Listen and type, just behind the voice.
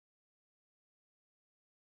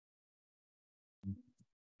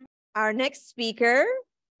Our next speaker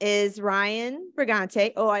is Ryan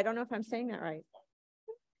Bregante. Oh, I don't know if I'm saying that right.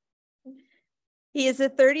 He is a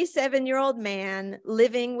 37-year-old man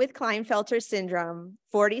living with Klinefelter syndrome,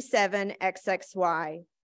 47 XXY.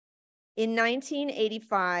 In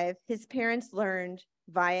 1985, his parents learned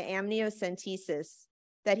via amniocentesis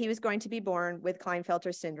that he was going to be born with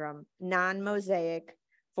Klinefelter syndrome, non-mosaic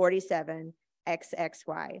 47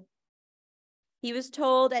 XXY. He was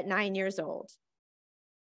told at 9 years old.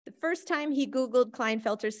 The first time he Googled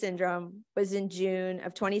Klinefelter syndrome was in June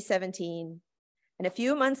of 2017. And a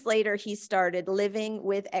few months later, he started Living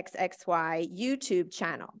with XXY YouTube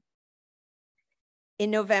channel.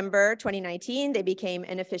 In November 2019, they became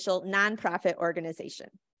an official nonprofit organization.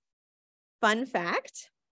 Fun fact,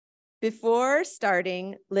 before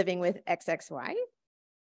starting Living with XXY,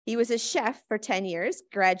 he was a chef for 10 years,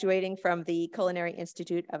 graduating from the Culinary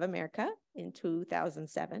Institute of America in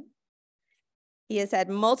 2007. He has had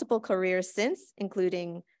multiple careers since,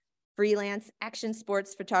 including freelance action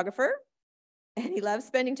sports photographer, and he loves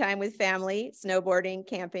spending time with family, snowboarding,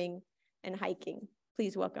 camping, and hiking.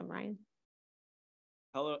 Please welcome Ryan.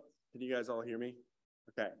 Hello, can you guys all hear me?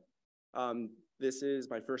 Okay. This is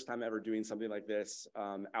my first time ever doing something like this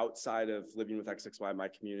outside of Living with XXY, my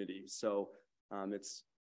community. So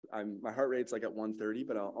my heart rate's like at 130,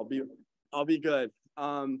 but I'll be good.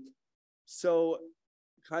 So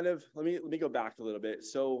kind of let me go back a little bit.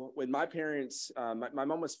 So when my parents, my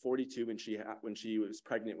mom was 42 when she was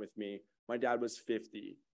pregnant with me. My dad was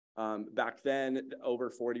 50. Back then, over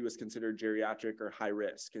 40 was considered geriatric or high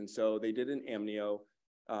risk. And so they did an amnio.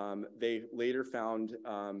 They later found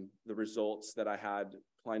the results that I had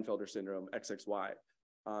Klinefelter syndrome, XXY.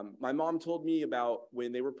 My mom told me about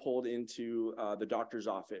when they were pulled into the doctor's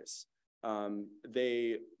office.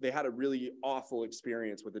 They had a really awful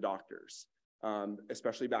experience with the doctors,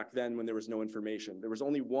 especially back then when there was no information. There was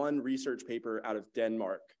only one research paper out of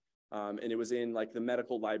Denmark. And it was in like the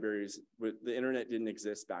medical libraries. The internet didn't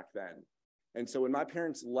exist back then. And so when my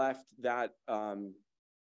parents left that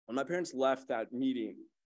meeting,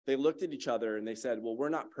 they looked at each other and they said, well, we're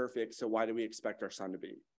not perfect, so why do we expect our son to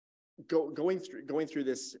be? Going through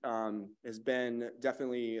this has been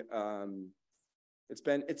definitely,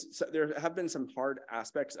 there have been some hard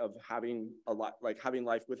aspects of having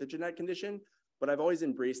life with a genetic condition, but I've always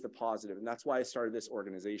embraced the positive, and that's why I started this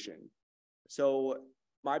organization. So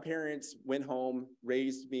my parents went home,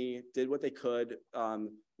 raised me, did what they could,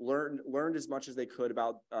 learned as much as they could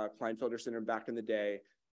about Klinefelter syndrome back in the day.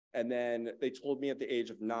 And then they told me at the age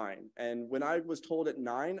of 9. And when I was told at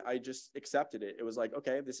 9, I just accepted it. It was like,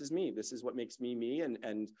 okay, this is me. This is what makes me me. And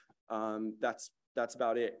that's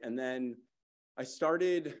about it. And then I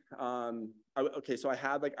started, so I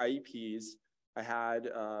had like IEPs. I had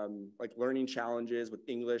like learning challenges with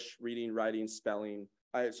English, reading, writing, spelling.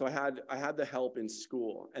 So I had the help in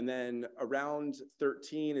school. And then around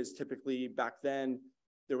 13 is typically, back then,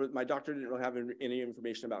 my doctor didn't really have any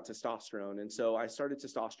information about testosterone. And so I started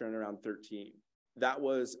testosterone around 13. That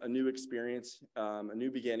was a new experience, a new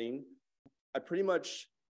beginning. I pretty much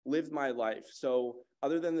lived my life. So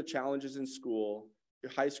other than the challenges in school,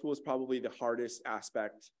 high school is probably the hardest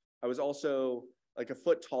aspect. I was also like a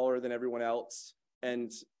foot taller than everyone else.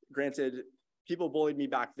 And granted, people bullied me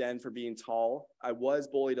back then for being tall. I was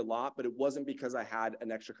bullied a lot, but it wasn't because I had an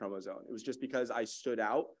extra chromosome. It was just because I stood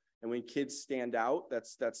out. And when kids stand out,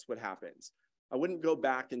 that's what happens. I wouldn't go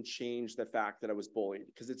back and change the fact that I was bullied,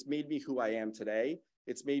 because it's made me who I am today.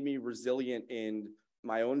 It's made me resilient in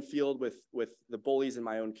my own field with the bullies in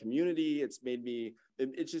my own community. It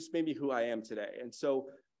just made me who I am today. And so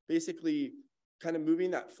basically kind of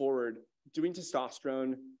moving that forward, doing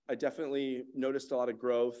testosterone, I definitely noticed a lot of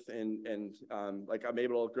growth and like I'm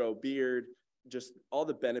able to grow beard, just all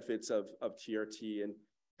the benefits of TRT. And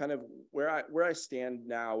kind of where I stand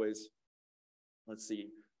now is, let's see.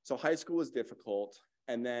 So high school was difficult.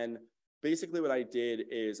 And then basically what I did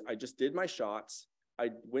is I just did my shots. I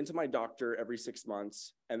went to my doctor every 6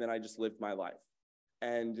 months, and then I just lived my life.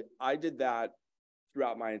 And I did that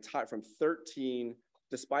throughout from 13,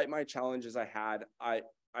 despite my challenges I had. I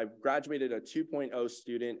graduated a 2.0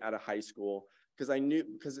 student at a high school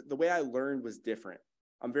because the way I learned was different.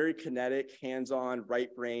 I'm very kinetic, hands-on,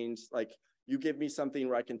 right-brained. Like, you give me something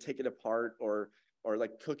where I can take it apart, or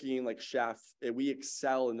like cooking, like chef, we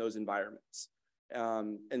excel in those environments.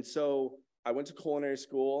 And so I went to culinary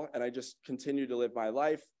school and I just continued to live my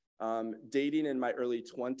life. Dating in my early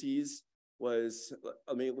 20s was,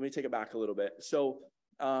 let me take it back a little bit. So,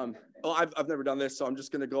 I've never done this, so I'm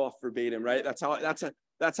just going to go off verbatim, right? That's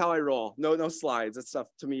how I roll. No slides. That stuff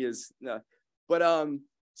to me is, no. But,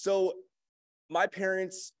 so my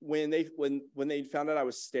parents, when they found out I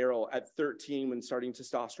was sterile at 13, when starting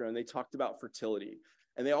testosterone, they talked about fertility.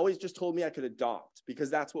 And they always just told me I could adopt because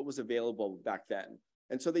that's what was available back then.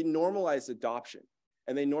 And so they normalized adoption,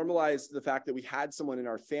 and they normalized the fact that we had someone in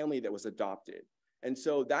our family that was adopted. And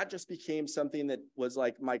so that just became something that was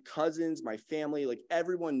like my cousins, my family, like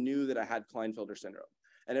everyone knew that I had Klinefelter syndrome,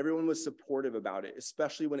 and everyone was supportive about it,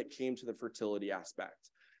 especially when it came to the fertility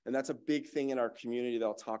aspect. And that's a big thing in our community that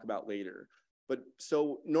I'll talk about later. But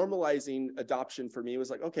so normalizing adoption for me was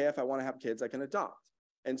like, okay, if I want to have kids, I can adopt.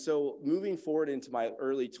 And so moving forward into my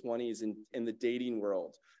early 20s in the dating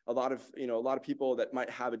world, a lot of people that might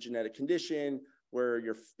have a genetic condition where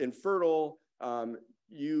you're infertile,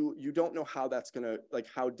 you don't know how that's gonna, like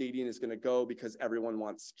how dating is gonna go, because everyone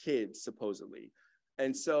wants kids supposedly.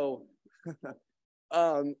 And so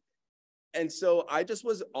and so I just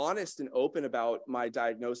was honest and open about my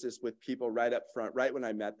diagnosis with people right up front, right when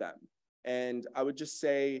I met them. And I would just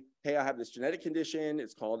say, hey, I have this genetic condition.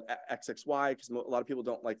 It's called XXY, because a lot of people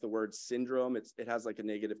don't like the word syndrome. It has like a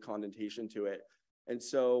negative connotation to it. And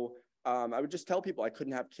so I would just tell people I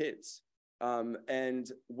couldn't have kids. And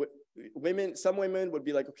some women would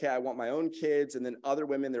be like, okay, I want my own kids. And then other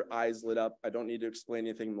women, their eyes lit up. I don't need to explain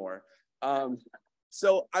anything more.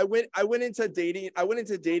 So I went into dating. I went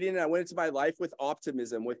into my life with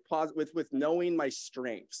optimism, with knowing my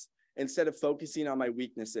strengths instead of focusing on my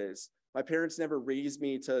weaknesses. My parents never raised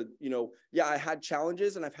me to, yeah, I had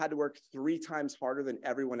challenges, and I've had to work 3 times harder than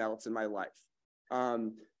everyone else in my life.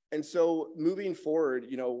 And so moving forward,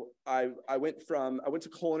 I went to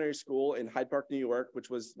culinary school in Hyde Park, New York, which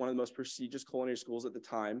was one of the most prestigious culinary schools at the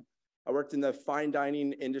time. I worked in the fine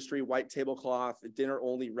dining industry, white tablecloth,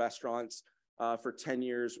 dinner-only restaurants for 10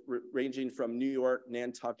 years, ranging from New York,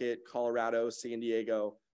 Nantucket, Colorado, San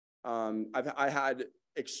Diego. I had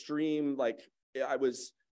extreme, I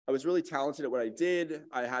was really talented at what I did.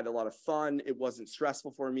 I had a lot of fun. It wasn't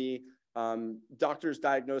stressful for me. Doctors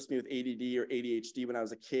diagnosed me with ADD or ADHD when I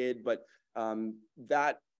was a kid, but in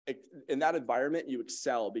that environment, you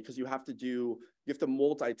excel because you have to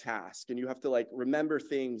multitask, and you have to remember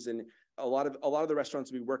things. And a lot of the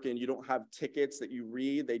restaurants we work in, you don't have tickets that you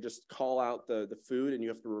read. They just call out the food, and you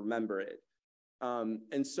have to remember it.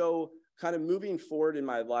 And so kind of moving forward in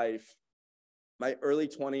my life, my early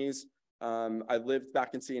 20s, I lived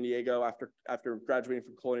back in San Diego after graduating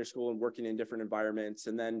from culinary school and working in different environments.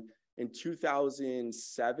 And then in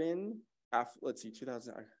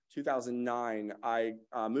 2009, I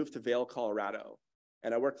moved to Vail, Colorado,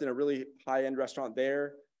 and I worked in a really high-end restaurant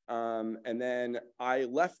there. And then I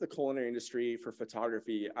left the culinary industry for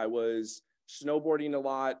photography. I was snowboarding a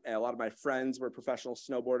lot, and a lot of my friends were professional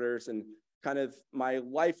snowboarders, and kind of my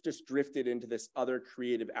life just drifted into this other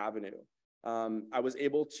creative avenue. I was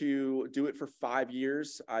able to do it for 5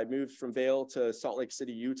 years. I moved from Vail to Salt Lake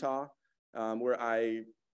City, Utah, where I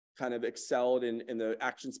kind of excelled in the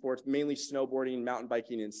action sports, mainly snowboarding, mountain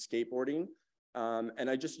biking, and skateboarding. And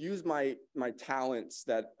I just used my talents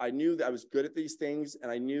that I knew that I was good at these things,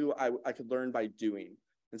 and I knew I could learn by doing.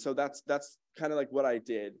 And so that's kind of like what I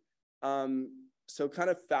did. So kind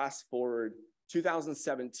of fast forward,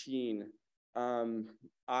 2017,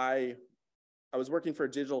 I was working for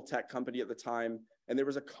a digital tech company at the time, and there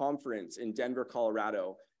was a conference in Denver,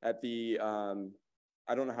 Colorado at the,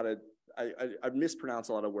 I don't know how to, I mispronounce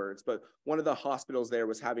a lot of words, but one of the hospitals there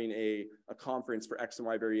was having a conference for X and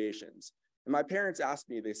Y variations. And my parents asked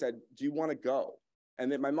me, they said, do you want to go?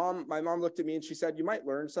 And then my mom looked at me and she said, you might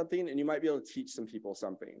learn something, and you might be able to teach some people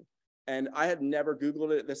something. And I had never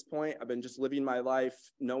Googled it at this point. I've been just living my life,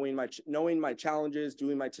 knowing my challenges,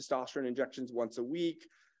 doing my testosterone injections once a week,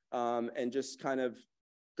 and just kind of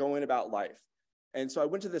going about life. And so I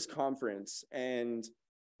went to this conference, and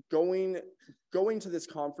going to this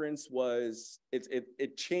conference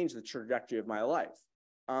it changed the trajectory of my life.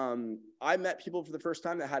 I met people for the first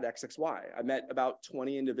time that had XXY. I met about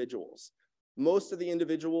 20 individuals. Most of the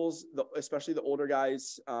individuals, especially the older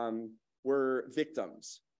guys, were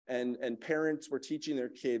victims, and parents were teaching their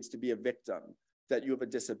kids to be a victim, that you have a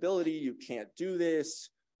disability, you can't do this,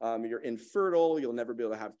 you're infertile, you'll never be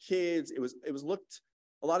able to have kids. It was looked,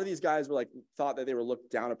 a lot of these guys were thought that they were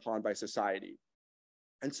looked down upon by society.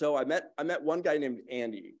 And so I met one guy named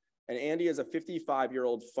Andy, and Andy is a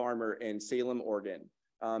 55-year-old farmer in Salem, Oregon.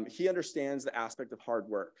 He understands the aspect of hard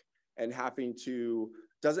work and having to,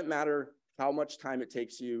 doesn't matter how much time it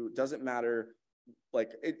takes you, doesn't matter,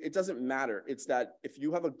 it doesn't matter. It's that if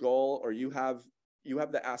you have a goal, or you have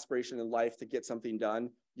the aspiration in life to get something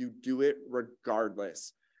done, you do it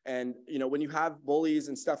regardless. And, when you have bullies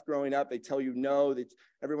and stuff growing up, they tell you no,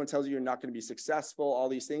 everyone tells you you're not going to be successful, all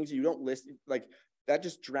these things, you don't listen, that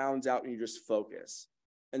just drowns out and you just focus.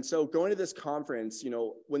 And so going to this conference,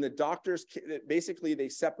 when the doctors, basically they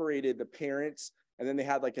separated the parents, and then they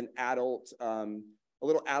had like a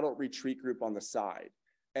little adult retreat group on the side.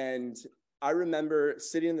 And I remember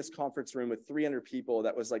sitting in this conference room with 300 people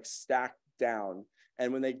that was like stacked down.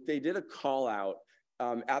 And when they did a call out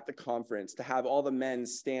at the conference to have all the men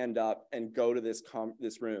stand up and go to this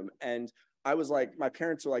room. And I was like, my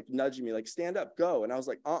parents were like nudging me, like, stand up, go. And I was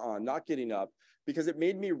like, not getting up. Because it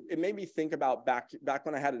made me think about back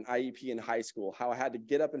when I had an IEP in high school, how I had to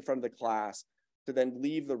get up in front of the class to then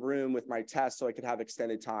leave the room with my test so I could have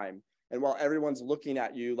extended time. And while everyone's looking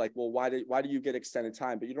at you like, well, why do you get extended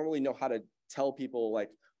time? But you don't really know how to tell people like,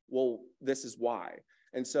 well, this is why.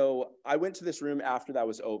 And so I went to this room after that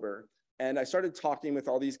was over, and I started talking with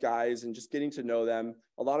all these guys and just getting to know them.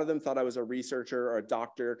 A lot of them thought I was a researcher or a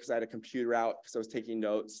doctor because I had a computer out because I was taking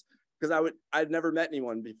notes, because I'd never met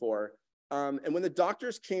anyone before. And when the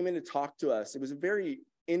doctors came in to talk to us, it was a very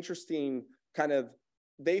interesting kind of,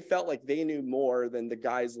 they felt like they knew more than the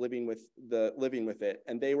guys living with it.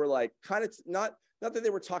 And they were like, kind of not that they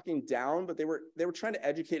were talking down, but they were trying to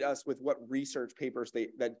educate us with what research papers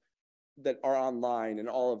that are online and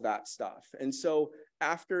all of that stuff. And so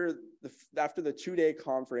after the 2-day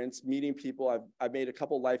conference, meeting people, I've made a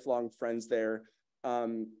couple lifelong friends there.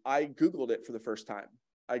 I Googled it for the first time.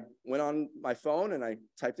 I went on my phone and I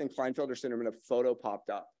typed in Klinefelter syndrome, and a photo popped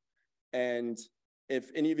up. And if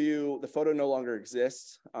any of you, the photo no longer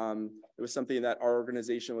exists. It was something that our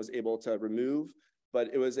organization was able to remove,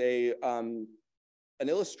 but it was an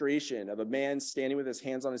illustration of a man standing with his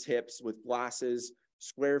hands on his hips with glasses,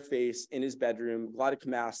 square face, in his bedroom,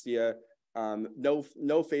 gynecomastia,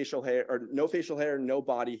 no facial hair, no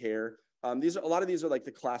body hair. A lot of these are like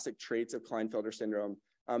the classic traits of Klinefelter syndrome.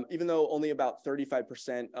 Even though only about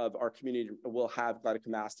 35% of our community will have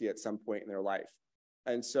gynecomastia at some point in their life.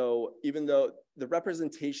 And so even though the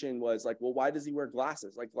representation was like, well, why does he wear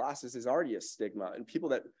glasses? Like, glasses is already a stigma, and people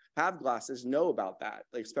that have glasses know about that,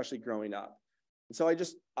 like especially growing up. And so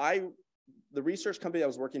the research company I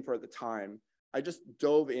was working for at the time, I just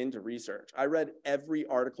dove into research. I read every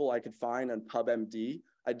article I could find on PubMD.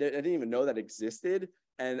 I didn't even know that existed.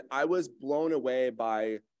 And I was blown away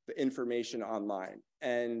by the information online.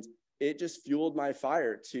 And it just fueled my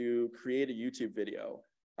fire to create a YouTube video,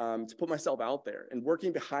 to put myself out there. And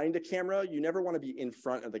working behind a camera, you never want to be in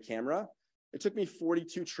front of the camera. It took me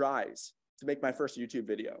 42 tries to make my first YouTube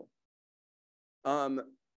video.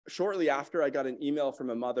 Shortly after, I got an email from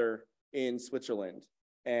a mother in Switzerland,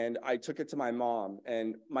 and I took it to my mom.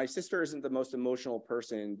 And my sister isn't the most emotional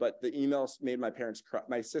person, but the emails made my parents cry,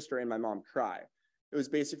 my sister and my mom cry. It was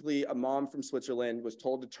basically a mom from Switzerland was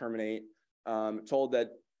told to terminate, told that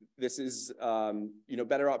this is,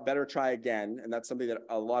 better try again. And that's something that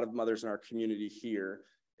a lot of mothers in our community hear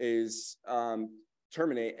is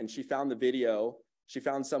terminate. And she found the video. She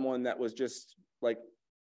found someone that was just like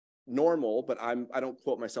normal, but I don't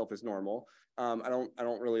quote myself as normal. I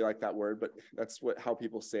don't really like that word, but that's how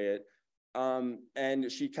people say it. And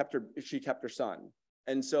she kept her son.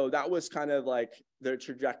 And so that was kind of like the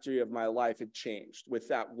trajectory of my life had changed with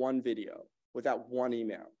that one video, with that one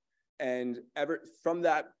email. And from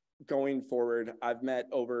that going forward, I've met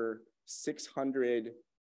over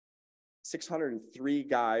 603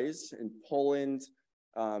 guys in Poland,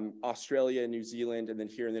 Australia, New Zealand, and then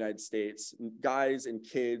here in the United States, guys and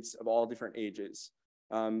kids of all different ages.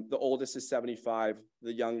 The oldest is 75.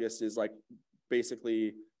 The youngest is like,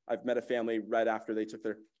 basically, I've met a family right after they took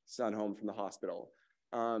their son home from the hospital.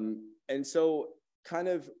 And so I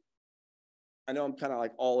know I'm kind of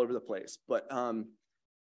like all over the place, but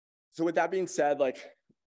so with that being said, like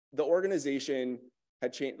the organization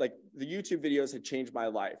had changed, like the YouTube videos had changed my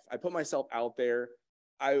life. I put myself out there.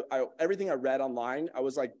 Everything I read online, I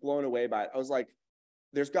was like blown away by it. I was like,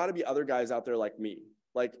 there's got to be other guys out there like me.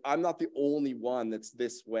 Like, I'm not the only one that's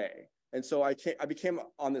this way. And so I became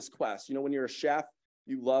on this quest. When you're a chef,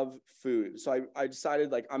 you love food. So I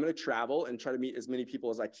decided, like, I'm going to travel and try to meet as many people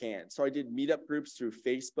as I can. So I did meetup groups through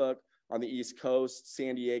Facebook on the East Coast,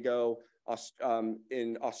 San Diego,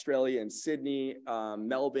 in Australia, in Sydney,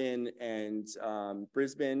 Melbourne, and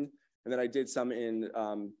Brisbane. And then I did some in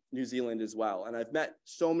New Zealand as well. And I've met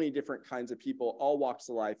so many different kinds of people, all walks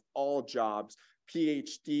of life, all jobs,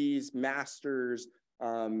 PhDs, masters,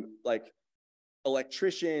 like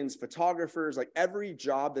electricians, photographers, like every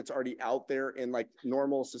job that's already out there in like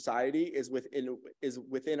normal society is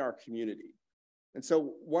within our community. And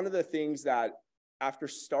so one of the things that after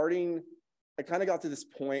starting, I kind of got to this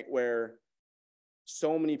point where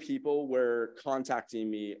so many people were contacting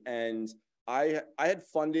me, and I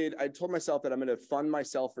told myself that I'm going to fund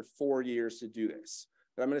myself for 4 years to do this,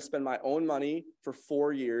 that I'm going to spend my own money for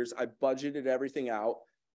 4 years. I budgeted everything out.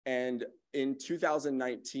 And in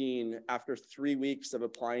 2019, after 3 weeks of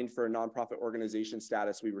applying for a nonprofit organization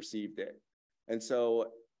status, we received it. And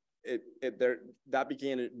so that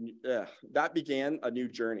began a new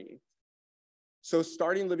journey. So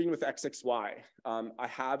starting living with XXY, I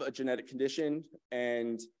have a genetic condition,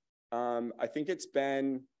 and I think it's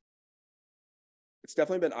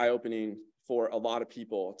definitely been eye-opening for a lot of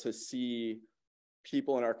people to see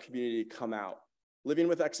people in our community come out. Living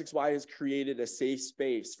with XXY has created a safe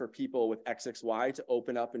space for people with XXY to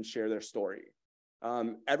open up and share their story.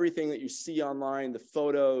 Everything that you see online, the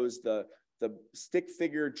photos, the stick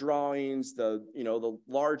figure drawings, the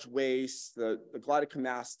large waist, the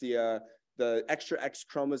glidocomastia, the extra X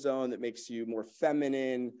chromosome that makes you more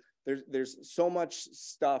feminine. There's so much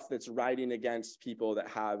stuff that's writing against people that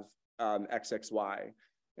have XXY.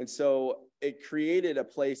 And so it created a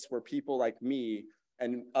place where people like me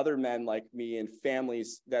and other men like me and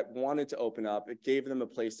families that wanted to open up, it gave them a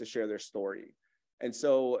place to share their story. And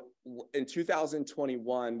so in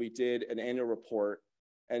 2021, we did an annual report,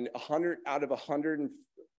 and 100 out of 100,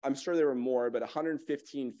 I'm sure there were more, but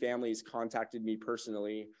 115 families contacted me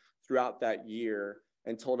personally throughout that year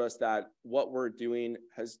and told us that what we're doing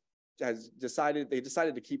they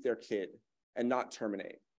decided to keep their kid and not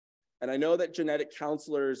terminate. And I know that genetic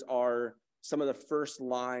counselors are some of the first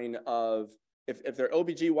line of, if their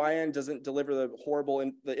OBGYN doesn't deliver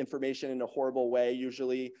the information in a horrible way,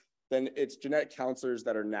 usually, then it's genetic counselors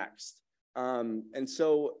that are next. And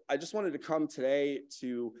so I just wanted to come today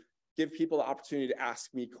to give people the opportunity to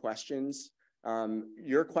ask me questions.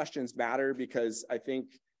 Your questions matter, because I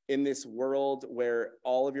think in this world where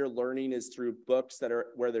all of your learning is through books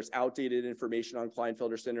where there's outdated information on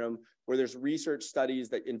Klinefelter syndrome, where there's research studies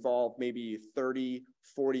that involve maybe 30,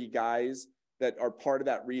 40 guys that are part of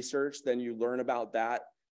that research, then you learn about that.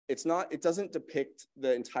 It doesn't depict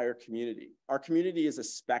the entire community. Our community is a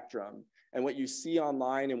spectrum, and what you see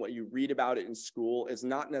online and what you read about it in school is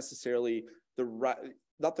not necessarily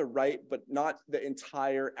not the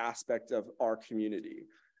entire aspect of our community.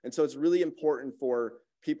 And so it's really important for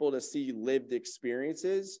people to see lived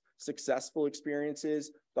experiences, successful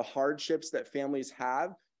experiences, the hardships that families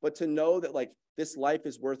have, but to know that like this life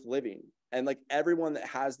is worth living. And like everyone that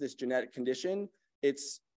has this genetic condition, it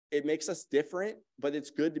makes us different, but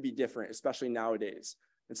it's good to be different, especially nowadays.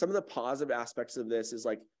 And some of the positive aspects of this is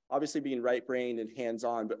like obviously being right-brained and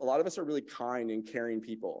hands-on, but a lot of us are really kind and caring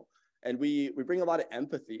people. And we bring a lot of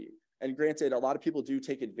empathy. And granted, a lot of people do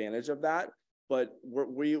take advantage of that, but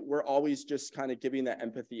we're always just kind of giving that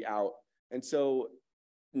empathy out. And so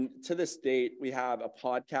to this date, we have a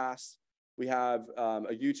podcast, we have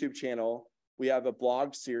a YouTube channel, we have a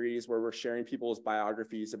blog series where we're sharing people's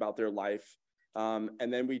biographies about their life.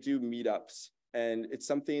 And then we do meetups. And it's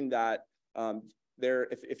something that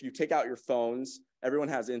if you take out your phones, everyone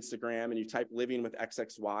has Instagram, and you type living with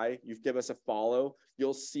XXY, you give us a follow,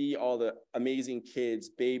 you'll see all the amazing kids,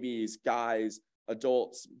 babies, guys,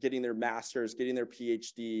 adults getting their masters, getting their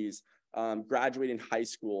PhDs, graduating high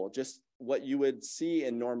school, just what you would see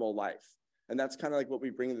in normal life. And that's kind of like what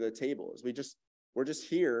we bring to the table is we're just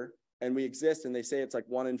here and we exist. And they say it's like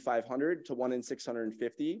 1 in 500 to 1 in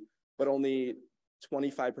 650, but only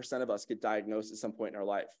 25% of us get diagnosed at some point in our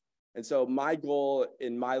life. And so my goal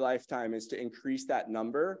in my lifetime is to increase that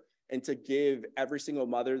number and to give every single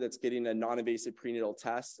mother that's getting a non-invasive prenatal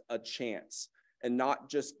test a chance and not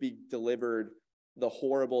just be delivered the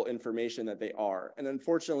horrible information that they are. And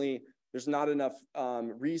unfortunately, there's not enough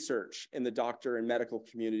research in the doctor and medical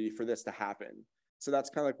community for this to happen. So that's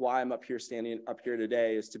kind of like why I'm standing up here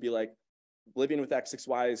today, is to be like, living with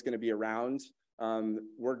XXY is going to be around.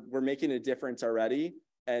 We're making a difference already.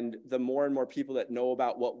 And the more and more people that know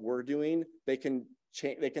about what we're doing, they can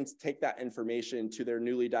take that information to their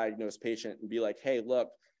newly diagnosed patient and be like, hey, look,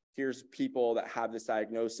 here's people that have this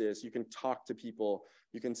diagnosis. You can talk to people,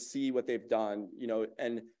 you can see what they've done,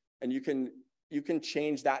 and you can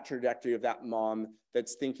change that trajectory of that mom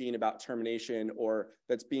that's thinking about termination or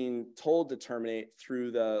that's being told to terminate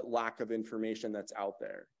through the lack of information that's out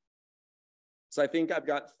there. So I think I've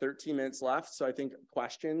got 13 minutes left. So I think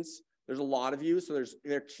questions, there's a lot of you, so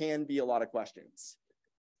there can be a lot of questions.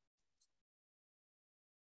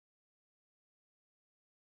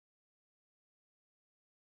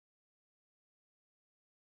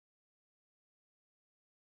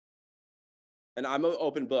 And I'm an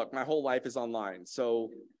open book. My whole life is online. So.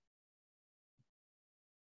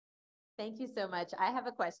 Thank you so much. I have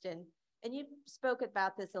a question. And you spoke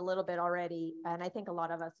about this a little bit already. And I think a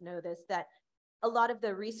lot of us know this, that a lot of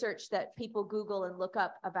the research that people Google and look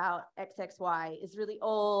up about XXY is really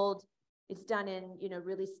old. It's done in,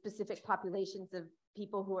 really specific populations of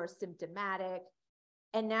people who are symptomatic.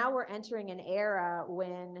 And now we're entering an era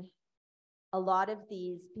when a lot of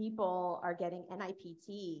these people are getting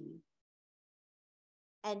NIPT.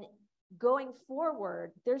 And going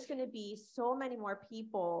forward, there's going to be so many more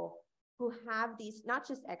people who have these, not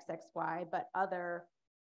just XXY, but other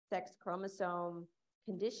sex chromosome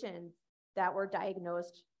conditions that were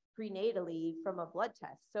diagnosed prenatally from a blood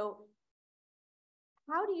test. So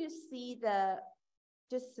how do you see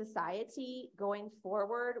just society going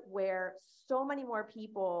forward where so many more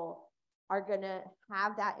people are going to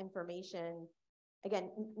have that information?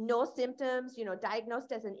 Again, no symptoms,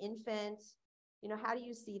 diagnosed as an infant. How do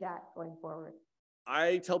you see that going forward?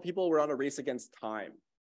 I tell people we're on a race against time.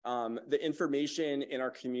 The information in our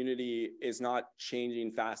community is not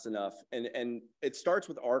changing fast enough. And it starts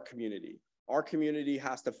with our community. Our community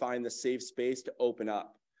has to find the safe space to open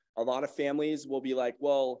up. A lot of families will be like,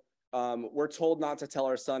 well, we're told not to tell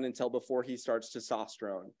our son until before he starts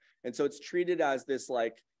testosterone. And so it's treated as this,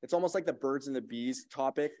 it's almost like the birds and the bees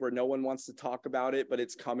topic where no one wants to talk about it, but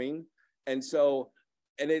it's coming. And so,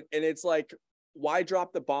 it's like, why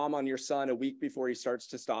drop the bomb on your son a week before he starts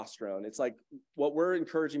testosterone? It's like, what we're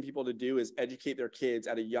encouraging people to do is educate their kids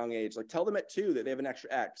at a young age. Like, tell them at 2 that they have an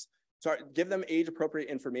extra X. So give them age appropriate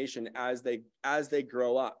information as they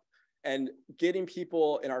grow up, and getting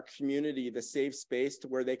people in our community the safe space to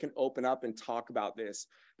where they can open up and talk about this,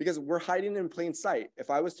 because we're hiding in plain sight. If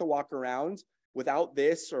I was to walk around without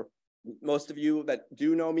this, or most of you that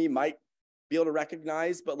do know me might be able to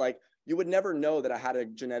recognize, but you would never know that I had a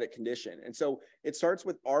genetic condition. And so it starts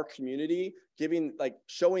with our community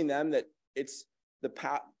showing them that it's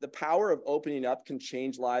the power of opening up can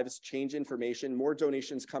change lives, change information. More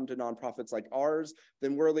donations come to nonprofits like ours,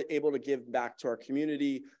 then we're able to give back to our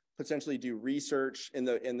community, potentially do research in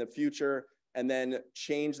the future, and then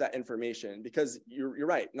change that information. Because you're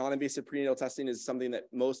right, non-invasive prenatal testing is something that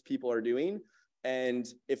most people are doing. And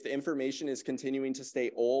if the information is continuing to stay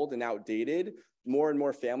old and outdated, more and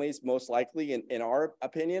more families, most likely, in our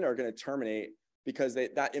opinion, are going to terminate, because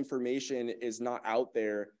that information is not out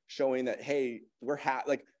there showing that, hey,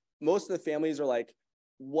 most of the families are like,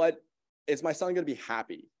 what is my son going to be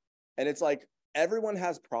happy? And it's like, everyone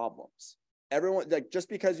has problems. Everyone, just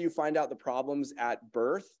because you find out the problems at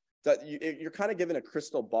birth, that you're kind of given a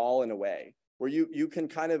crystal ball in a way where you can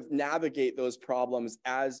kind of navigate those problems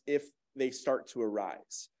as if they start to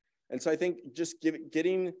arise. And so I think just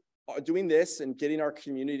doing this and getting our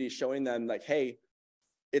community, showing them hey,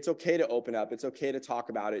 it's okay to open up. It's okay to talk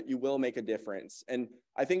about it. You will make a difference. And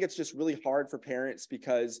I think it's just really hard for parents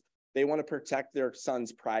because they want to protect their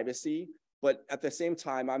son's privacy. But at the same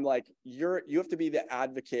time, I'm like, you have to be the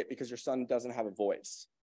advocate because your son doesn't have a voice.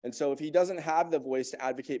 And so if he doesn't have the voice to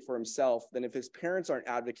advocate for himself, then if his parents aren't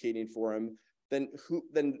advocating for him, then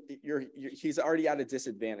he's already at a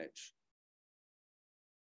disadvantage.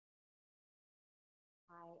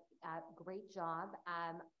 Great job.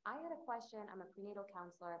 I had a question. I'm a prenatal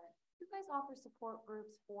counselor. Do you guys offer support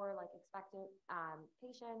groups for expectant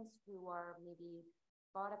patients who are maybe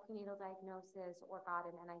got a prenatal diagnosis or got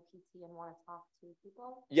an NIPT and want to talk to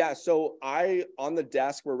people? Yeah, so on the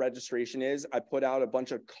desk where registration is, I put out a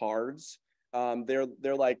bunch of cards. They're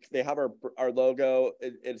they have our logo.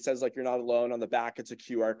 It says you're not alone. On the back, it's a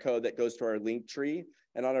QR code that goes to our link tree.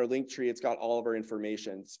 And on our link tree, it's got all of our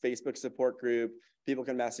information. It's Facebook support group. People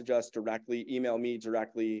can message us directly, email me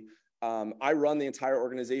directly. I run the entire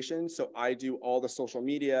organization, so I do all the social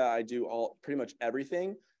media. I do pretty much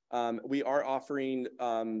everything. We are offering,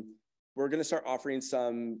 we're going to start offering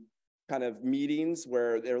some kind of meetings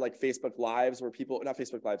where they're Facebook Lives, where people, not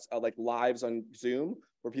Facebook Lives, lives on Zoom,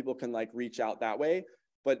 where people can reach out that way.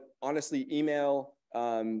 But honestly, email,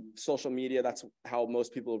 social media, that's how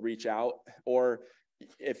most people reach out. Or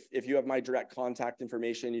if you have my direct contact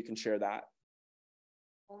information, you can share that.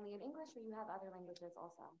 Only in English, or you have other languages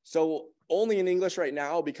also? So only in English right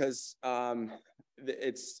now, because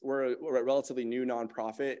we're a relatively new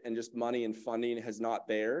nonprofit, and just money and funding is not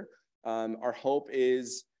there. Our hope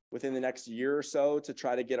is within the next year or so to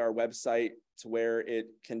try to get our website to where it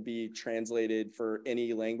can be translated for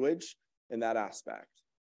any language in that aspect.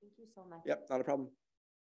 Thank you so much. Yep, not a problem.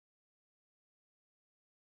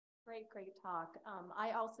 Great talk.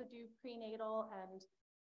 I also do prenatal, and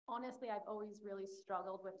honestly, I've always really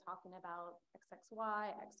struggled with talking about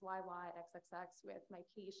XXY, XYY, XXX with my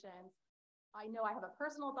patients. I know I have a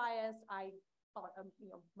personal bias. I call it a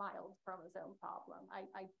mild chromosome problem.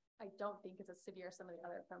 I don't think it's as severe as some of the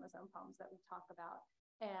other chromosome problems that we talk about.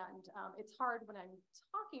 And it's hard when I'm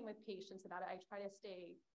talking with patients about it. I try to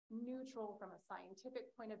stay neutral from a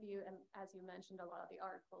scientific point of view. And as you mentioned, a lot of the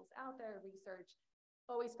articles out there, research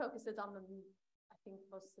always focuses on the, I think,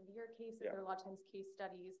 most severe cases, or a lot of times case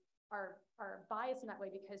studies are biased in that way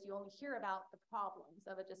because you only hear about the problems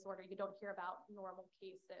of a disorder. You don't hear about normal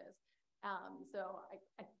cases. So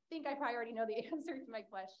I think I probably already know the answer to my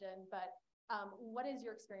question, but what is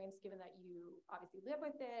your experience, given that you obviously live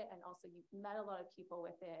with it and also you've met a lot of people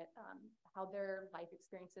with it, how their life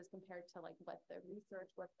experiences compared to like what the research,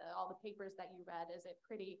 all the papers that you read? Is it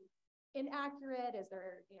pretty inaccurate? Is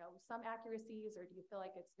there, some accuracies, or do you feel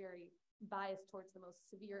like it's very biased towards the most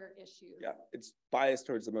severe issues? Yeah, it's biased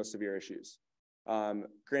towards the most severe issues.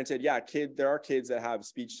 Granted, yeah, there are kids that have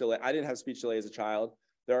speech delay. I didn't have speech delay as a child.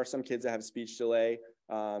 There are some kids that have speech delay,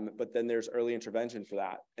 but then there's early intervention for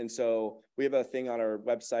that. And so we have a thing on our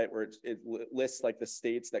website where it lists like the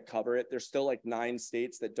states that cover it. There's still like 9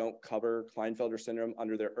 states that don't cover Klinefelter syndrome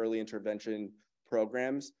under their early intervention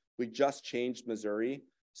programs. We just changed Missouri,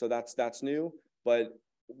 so that's new. But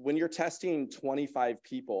when you're testing 25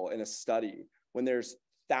 people in a study, when there's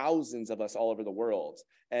thousands of us all over the world,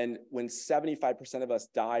 and when 75% of us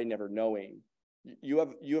die never knowing, you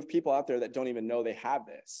have people out there that don't even know they have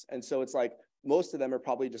this. And so it's like, most of them are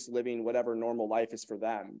probably just living whatever normal life is for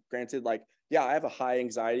them. Granted, like, yeah, I have a high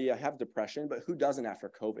anxiety, I have depression, but who doesn't after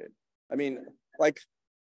COVID? I mean, like,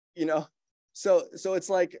 so it's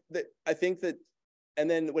like that. I think that, and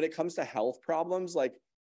then when it comes to health problems, like,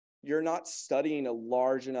 you're not studying a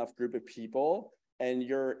large enough group of people. And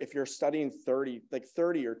if you're studying 30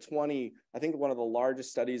 or 20, I think one of the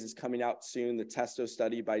largest studies is coming out soon, the Testo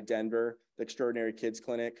study by Denver, the Extraordinary Kids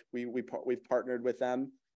Clinic. We've partnered with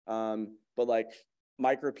them. But like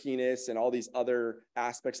micropenis and all these other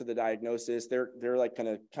aspects of the diagnosis, they're like kind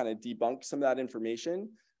of debunk some of that information.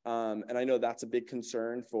 And I know that's a big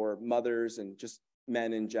concern for mothers and just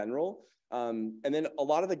men in general. And then a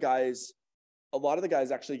lot of the guys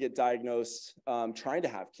actually get diagnosed trying to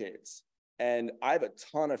have kids. And I have a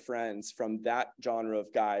ton of friends from that genre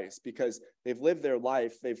of guys because they've lived their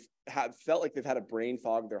life. Felt like they've had a brain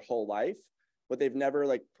fog their whole life, but they've never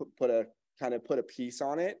like put a piece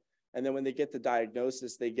on it. And then when they get the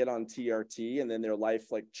diagnosis, they get on TRT and then their life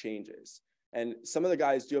like changes. And some of the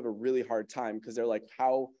guys do have a really hard time because they're like,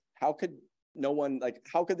 how could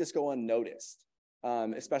this go unnoticed?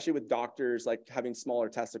 Especially with doctors like having smaller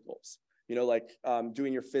testicles.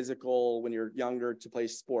 Doing your physical when you're younger to play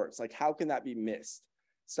sports, like how can that be missed?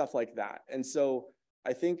 Stuff like that. And so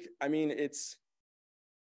I think,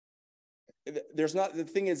 there's not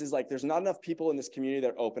enough people in this community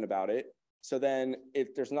that are open about it. So then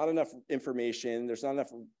there's not enough information, there's not enough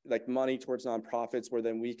like money towards nonprofits where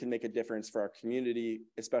then we can make a difference for our community,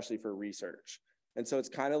 especially for research. And so it's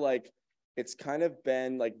kind of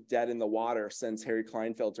been like dead in the water since Harry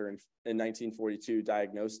Klinefelter in 1942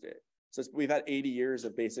 diagnosed it. So we've had 80 years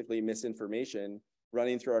of basically misinformation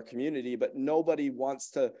running through our community, but nobody wants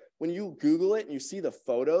to, when you Google it and you see the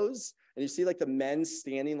photos and you see like the men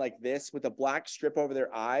standing like this with a black strip over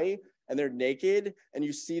their eye and they're naked and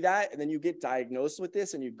you see that and then you get diagnosed with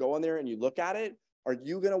this and you go in there and you look at it, are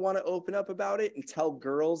you going to want to open up about it and tell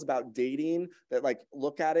girls about dating that like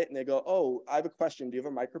look at it and they go, oh, I have a question. Do you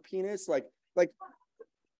have a micropenis?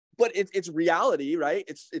 But it's reality, right?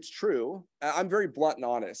 It's true. I'm very blunt and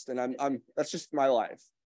honest, and that's just my life.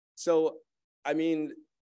 So,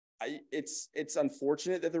 it's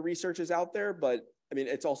unfortunate that the research is out there, but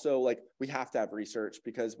it's also like we have to have research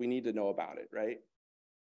because we need to know about it, right?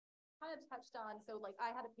 Kind of touched on, so like I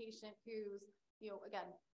had a patient who's,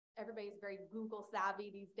 again, everybody's very Google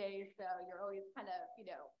savvy these days, so you're always kind of,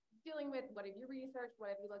 dealing with what have you researched,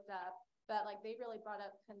 what have you looked up. But like they really brought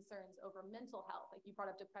up concerns over mental health. Like you brought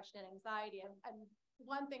up depression and anxiety. And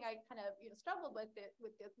one thing I kind of struggled with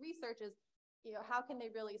this research is, how can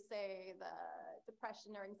they really say the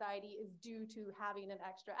depression or anxiety is due to having an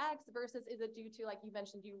extra X versus is it due to, like you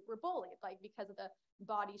mentioned, you were bullied, like because of the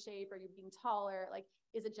body shape or you being taller? Like,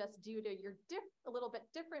 is it just due to you're a little bit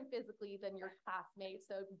different physically than your classmates?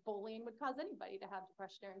 So bullying would cause anybody to have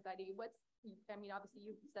depression or anxiety. Obviously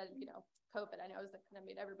you said, COVID, I know that kind of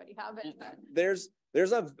made everybody have it. But.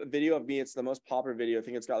 There's a video of me. It's the most popular video. I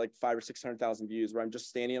think it's got like 500,000 or 600,000 views where I'm just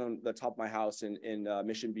standing on the top of my house in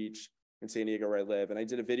Mission Beach in San Diego where I live. And I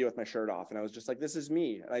did a video with my shirt off and I was just like, this is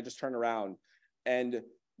me. And I just turned around and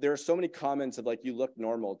there are so many comments of like, you look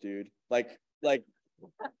normal, dude.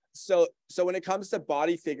 So when it comes to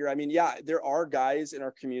body figure, there are guys in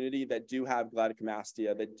our community that do have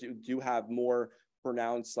gynecomastia, that do have more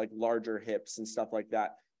pronounced, like larger hips and stuff like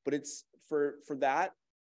that. But it's for that,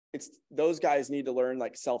 those guys need to learn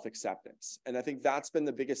like self-acceptance. And I think that's been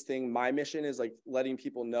the biggest thing. My mission is like letting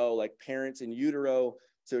people know, like parents in utero,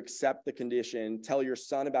 to accept the condition, tell your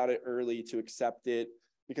son about it early, to accept it.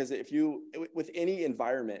 Because if you, with any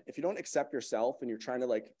environment, if you don't accept yourself and you're trying to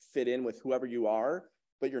like fit in with whoever you are,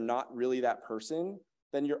 but you're not really that person,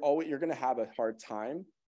 then you're going to have a hard time.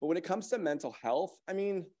 But when it comes to mental health, I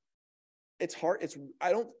mean, it's hard. It's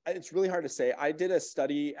really hard to say. I did a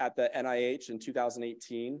study at the NIH in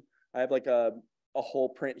 2018. I have like a whole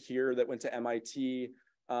print here that went to MIT.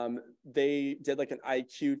 They did like an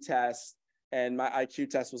IQ test, and my IQ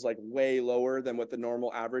test was like way lower than what the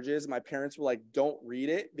normal average is. My parents were like, don't read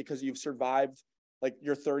it because you've survived, like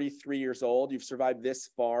you're 33 years old. You've survived this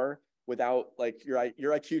far without like your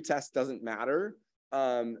IQ test doesn't matter.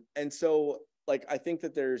 And so like, I think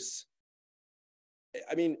that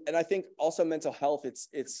and I think also mental health,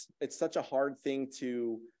 it's such a hard thing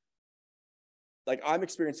to, like, I'm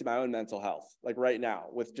experiencing my own mental health, like right now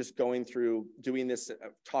with just going through doing this,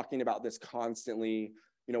 talking about this constantly,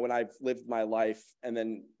 you know, when I've lived my life and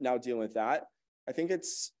then now dealing with that. I think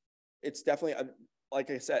it's definitely, like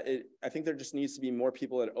I said, I think there just needs to be more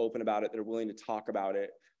people that are open about it, that are willing to talk about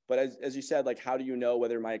it. But as you said, like, how do you know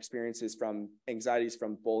whether my experiences from anxieties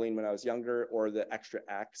from bullying when I was younger or the extra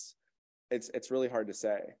X? It's really hard to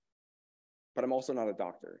say, but I'm also not a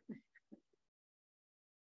doctor.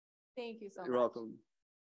 Thank you so much. You're welcome.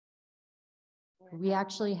 We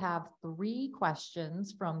actually have 3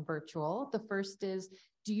 questions from virtual. The first is,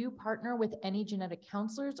 do you partner with any genetic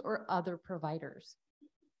counselors or other providers?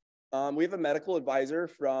 We have a medical advisor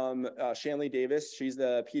from Shanley Davis. She's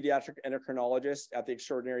the pediatric endocrinologist at the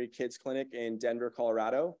Extraordinary Kids Clinic in Denver,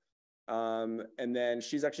 Colorado. And then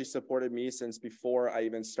she's actually supported me since before I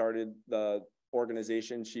even started the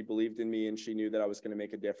organization. She believed in me and she knew that I was going to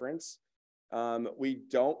make a difference. We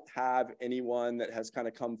don't have anyone that has kind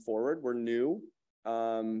of come forward. We're new.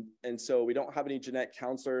 And so we don't have any genetic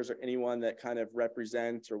counselors or anyone that kind of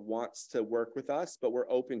represents or wants to work with us, but we're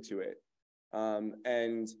open to it.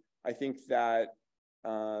 And I think that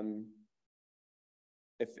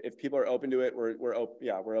if people are open to it,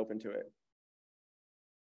 we're open to it.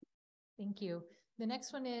 Thank you. The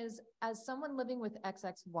next one is, as someone living with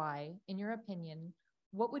XXY, in your opinion,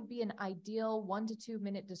 what would be an ideal 1 to 2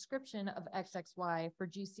 minute description of XXY for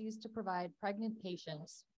GCs to provide pregnant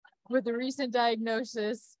patients with a recent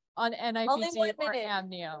diagnosis on NIPT or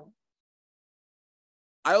amnio?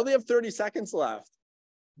 I only have 30 seconds left.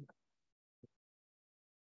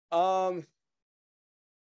 I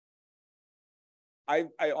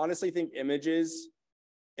honestly think images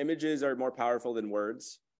are more powerful than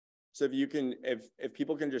words. So if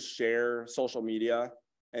people can just share social media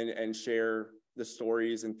and share the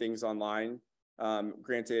stories and things online,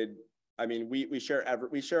 granted, I mean, we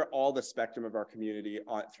share all the spectrum of our community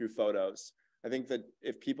through photos. I think that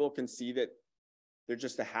if people can see that they're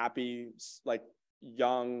just a happy, like,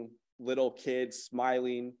 young little kid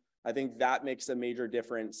smiling, I think that makes a major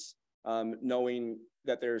difference, knowing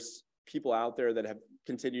that there's people out there that have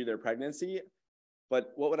continued their pregnancy.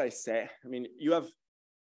 But what would I say? I mean,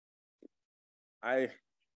 I'd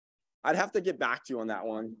have to get back to you on that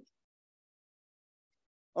one.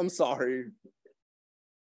 I'm sorry.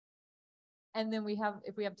 And then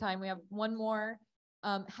if we have time, we have one more.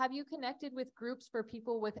 Have you connected with groups for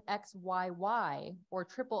people with XYY or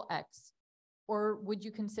triple X, or would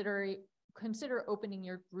you consider opening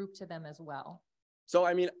your group to them as well? So,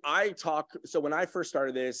 I mean, so when I first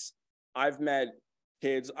started this, I've met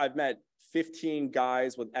 15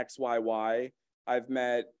 guys with XYY. I've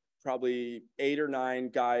met probably 8 or 9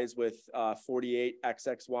 guys with 48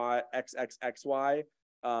 XXXY.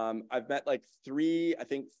 I've met like 3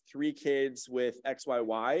 kids with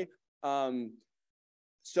XYY.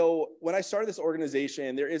 So when I started this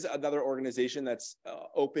organization, there is another organization that's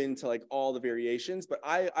open to like all the variations, but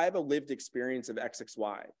I have a lived experience of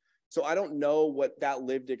XXY. So I don't know what that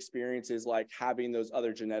lived experience is like having those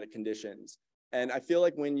other genetic conditions. And I feel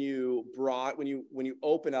like when you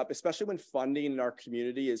open up, especially when funding in our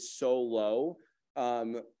community is so low,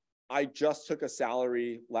 I just took a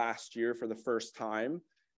salary last year for the first time,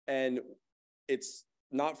 and it's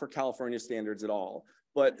not for California standards at all,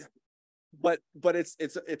 but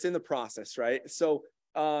it's in the process, right? So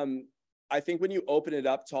I think when you open it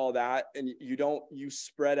up to all that and you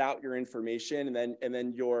spread out your information, and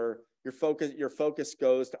then your focus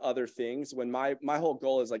goes to other things. When my whole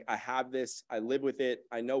goal is like, I have this, I live with it,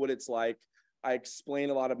 I know what it's like. I explain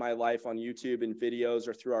a lot of my life on YouTube and videos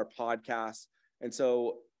or through our podcast. And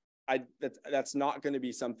so that's not going to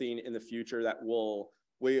be something in the future that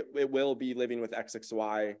it will be living with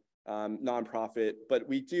XXY nonprofit, but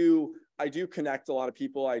we do I do connect a lot of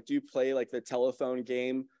people. I do play like the telephone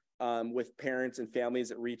game with parents and families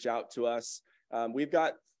that reach out to us. We've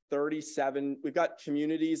got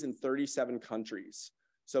communities in 37 countries.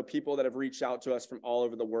 So people that have reached out to us from all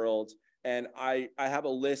over the world. And I have a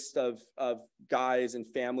list of guys and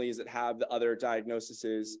families that have the other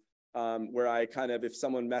diagnoses, where I kind of, if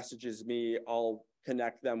someone messages me, I'll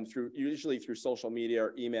connect them usually through social media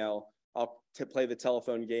or email. I'll play the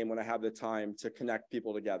telephone game when I have the time to connect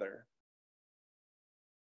people together.